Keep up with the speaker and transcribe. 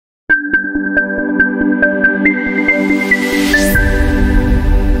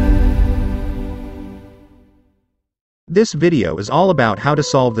This video is all about how to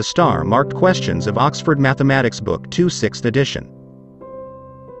solve the star-marked questions of Oxford Mathematics Book 2 6th edition.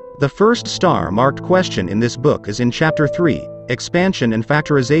 The first star-marked question in this book is in Chapter 3, Expansion and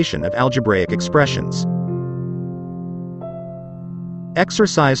Factorization of Algebraic Expressions.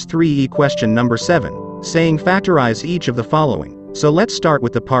 Exercise 3E question number 7, saying factorize each of the following. So let's start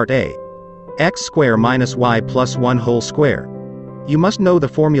with the part A. X square minus y plus 1 whole square. You must know the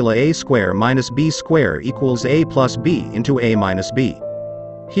formula a square minus b square equals a plus b into a minus b.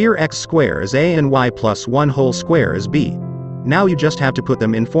 Here x square is a and y plus 1 whole square is b. Now you just have to put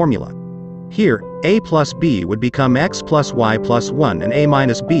them in formula. Here, a plus b would become x plus y plus 1 and a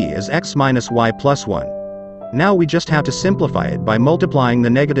minus b is x minus y plus 1. Now we just have to simplify it by multiplying the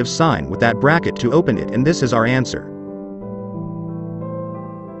negative sign with that bracket to open it, and this is our answer.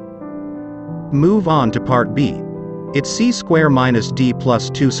 Move on to part B. It's c square minus d plus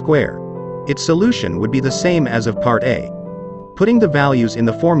 2 square. Its solution would be the same as of part A. Putting the values in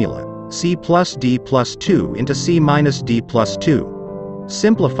the formula, c plus d plus 2 into c minus d plus 2.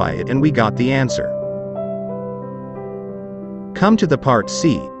 Simplify it and we got the answer. Come to the part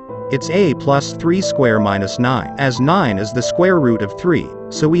C. It's a plus 3 square minus 9. As 9 is the square root of 3,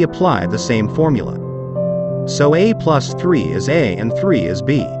 so we apply the same formula. So a plus 3 is a and 3 is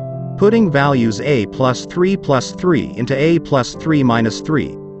b. Putting values a plus 3 into a plus 3 minus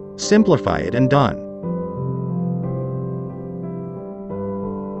 3. Simplify it and done.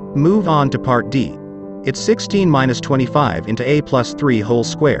 Move on to part D. It's 16 minus 25 into a plus 3 whole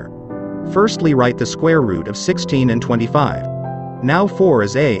square. Firstly write the square root of 16 and 25. Now 4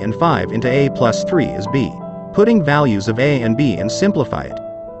 is a and 5 into a plus 3 is b. Putting values of a and b and simplify it.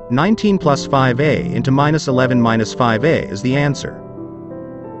 19 plus 5a into minus 11 minus 5a is the answer.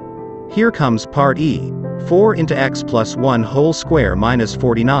 Here comes part E. 4 into x plus 1 whole square minus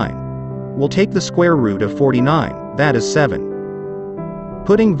 49. We'll take the square root of 49, that is 7.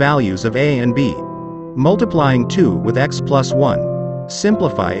 Putting values of a and b. Multiplying 2 with x plus 1.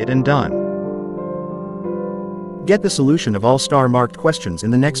 Simplify it and done. Get the solution of all star-marked questions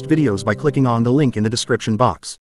in the next videos by clicking on the link in the description box.